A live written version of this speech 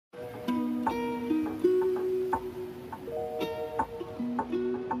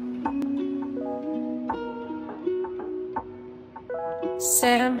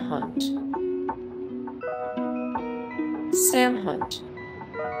Sam Hunt, Sam Hunt,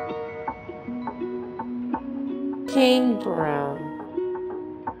 Kane Brown,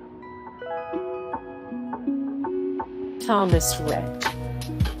 Thomas Rhett,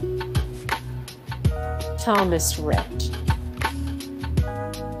 Thomas Rhett,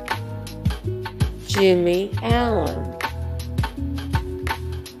 Jimmie Allen,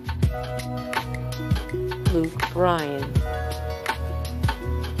 Bryan,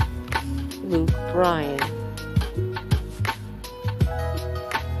 Bryan,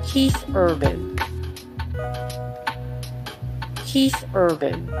 Keith Urban,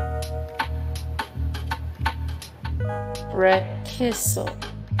 Rhett Kissel,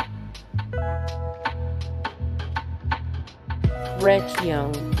 Rhett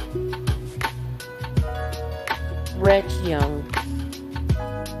Young,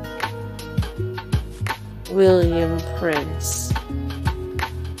 William Prince,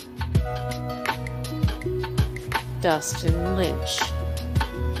 Dustin Lynch,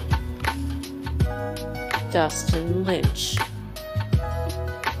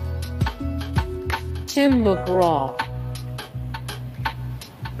 Tim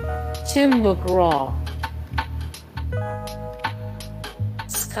McGraw,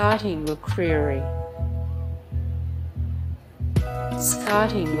 Scotty McCreery,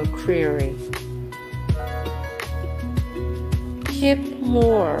 Kip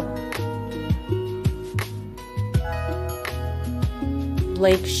Moore,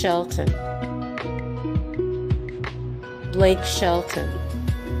 Shelton,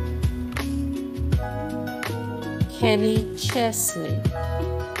 Kenny Chesney,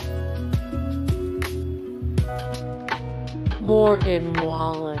 Morgan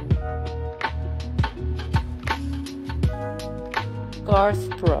Wallen,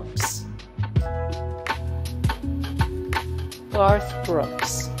 Garth Brooks,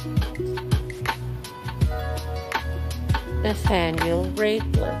 Nathaniel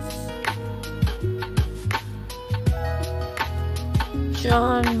Rateliff,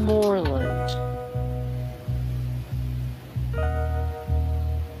 John Moreland,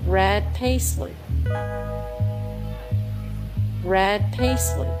 Rad Paisley,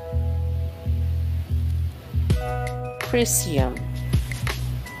 Chris Young,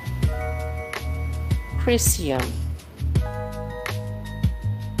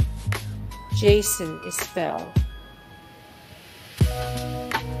 Jason Isbell,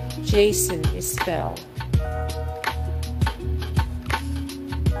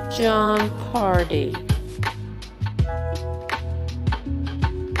 John Pardy,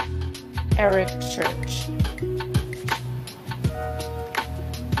 Eric Church,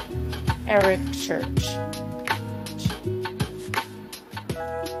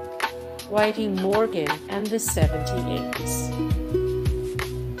 Whitey Morgan and the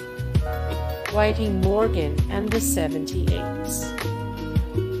 78s,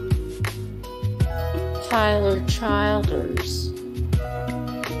 Tyler Childers.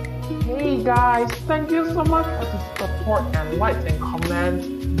 Hey guys, thank you so much for the support and likes and comments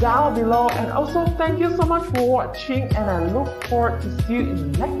down below, and also thank you so much for watching, and I look forward to see you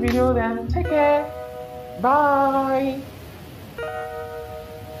in the next video. Then take care, bye.